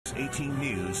18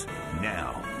 News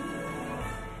now.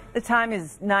 The time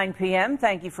is 9 p.m.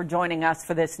 Thank you for joining us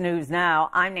for this News Now.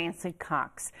 I'm Nancy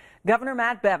Cox. Governor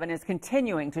Matt Bevin is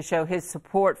continuing to show his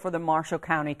support for the Marshall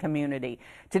County community.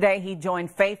 Today, he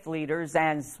joined faith leaders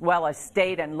as well as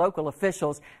state and local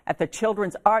officials at the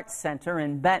Children's Arts Center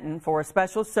in Benton for a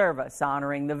special service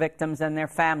honoring the victims and their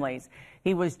families.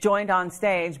 He was joined on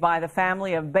stage by the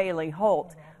family of Bailey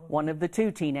Holt, one of the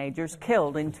two teenagers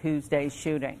killed in Tuesday's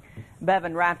shooting.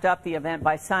 Bevin wrapped up the event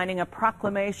by signing a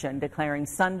proclamation declaring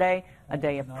Sunday a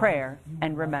day of prayer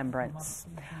and remembrance.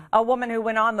 A woman who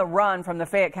went on the run from the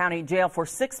Fayette County Jail for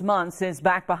 6 months is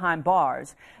back behind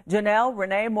bars. Janelle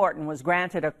Renee Morton was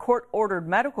granted a court-ordered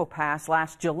medical pass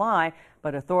last July,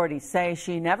 but authorities say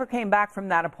she never came back from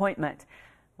that appointment.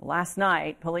 Last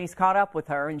night, police caught up with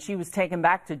her and she was taken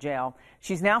back to jail.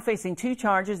 She's now facing 2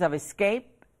 charges of escape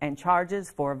and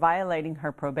charges for violating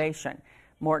her probation.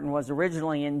 Morton was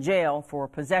originally in jail for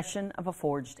possession of a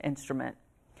forged instrument.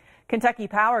 Kentucky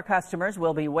Power customers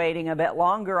will be waiting a bit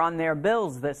longer on their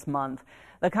bills this month.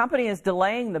 The company is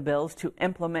delaying the bills to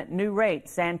implement new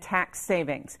rates and tax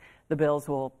savings. The bills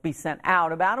will be sent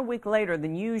out about a week later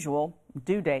than usual.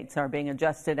 Due dates are being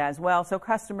adjusted as well, so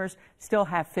customers still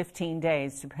have 15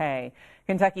 days to pay.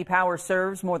 Kentucky Power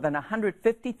serves more than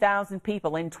 150,000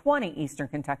 people in 20 eastern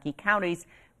Kentucky counties,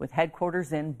 with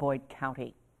headquarters in Boyd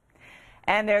County.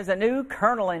 And there's a new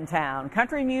colonel in town.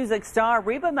 Country music star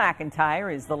Reba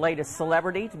McEntire is the latest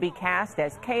celebrity to be cast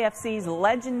as KFC's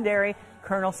legendary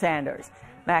Colonel Sanders.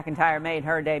 McEntire made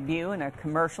her debut in a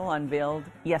commercial unveiled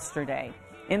yesterday.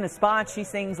 In the spot, she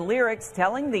sings lyrics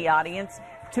telling the audience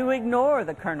to ignore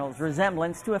the Colonel's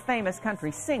resemblance to a famous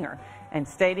country singer and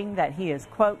stating that he is,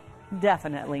 quote,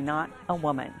 definitely not a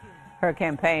woman. Her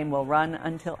campaign will run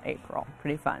until April.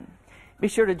 Pretty fun. Be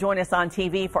sure to join us on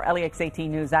TV for LEX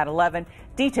 18 News at 11.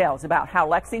 Details about how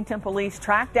Lexington police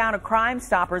tracked down a Crime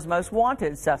Stoppers most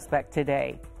wanted suspect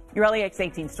today. Your LEX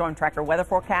 18 Storm Tracker weather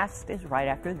forecast is right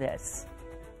after this.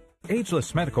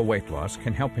 Ageless medical weight loss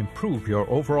can help improve your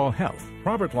overall health.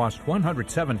 Robert lost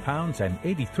 107 pounds and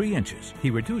 83 inches.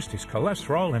 He reduced his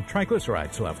cholesterol and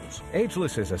triglycerides levels.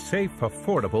 Ageless is a safe,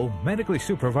 affordable, medically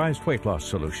supervised weight loss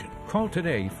solution. Call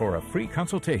today for a free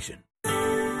consultation.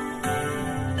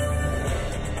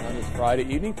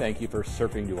 Friday evening. Thank you for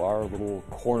surfing to our little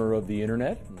corner of the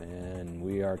internet. And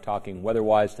we are talking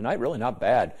weather-wise tonight. Really not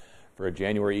bad for a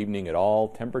January evening at all.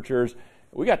 Temperatures,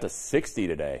 we got to 60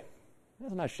 today.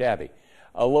 That's not shabby.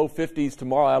 Low 50s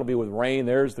tomorrow. That'll be with rain.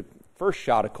 There's the first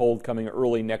shot of cold coming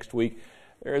early next week.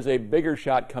 There's a bigger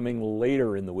shot coming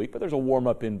later in the week, but there's a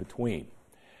warm-up in between.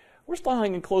 We're still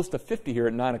hanging close to 50 here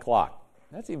at 9 o'clock.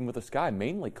 That's even with the sky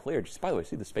mainly clear. Just, by the way,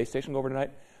 see the space station go over tonight?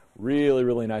 Really,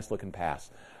 really nice looking pass.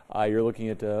 You're looking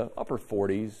at upper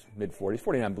 40s, mid 40s,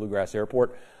 49 Bluegrass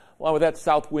Airport. Along with that,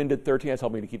 south wind at 13, that's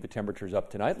helping to keep the temperatures up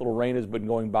tonight. Little rain has been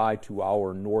going by to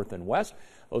our north and west.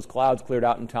 Those clouds cleared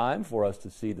out in time for us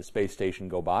to see the space station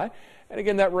go by. And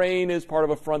again, that rain is part of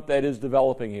a front that is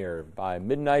developing here. By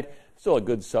midnight, still a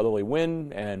good southerly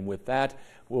wind, and with that,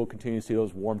 we'll continue to see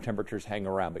those warm temperatures hang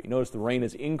around. But you notice the rain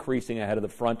is increasing ahead of the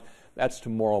front. That's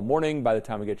tomorrow morning by the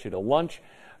time we get you to lunch.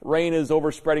 Rain is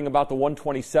overspreading about the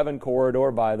 127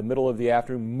 corridor by the middle of the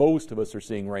afternoon. Most of us are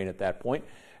seeing rain at that point.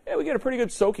 And we get a pretty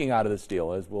good soaking out of this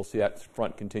deal as we'll see that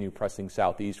front continue pressing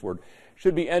southeastward.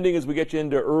 Should be ending as we get you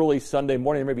into early Sunday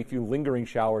morning. There may be a few lingering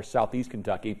showers southeast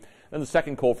Kentucky. Then the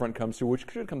second cold front comes through, which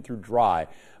should come through dry.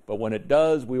 But when it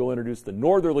does, we will introduce the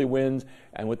northerly winds.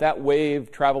 And with that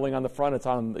wave traveling on the front, it's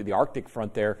on the Arctic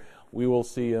front there, we will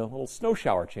see a little snow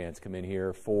shower chance come in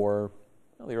here for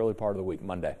the early part of the week,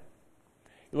 Monday.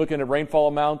 You're looking at rainfall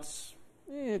amounts,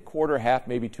 a quarter, half,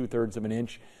 maybe 2/3 of an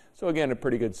inch. So again, a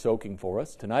pretty good soaking for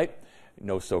us tonight.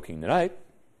 No soaking tonight.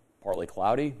 Partly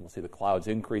cloudy. We'll see the clouds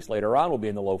increase later on. We'll be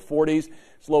in the low 40s.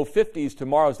 It's low 50s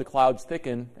tomorrow as the clouds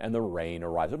thicken and the rain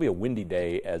arrives. It'll be a windy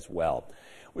day as well.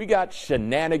 We got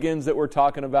shenanigans that we're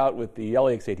talking about with the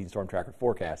LEX 18 Storm Tracker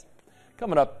forecast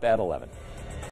coming up at 11.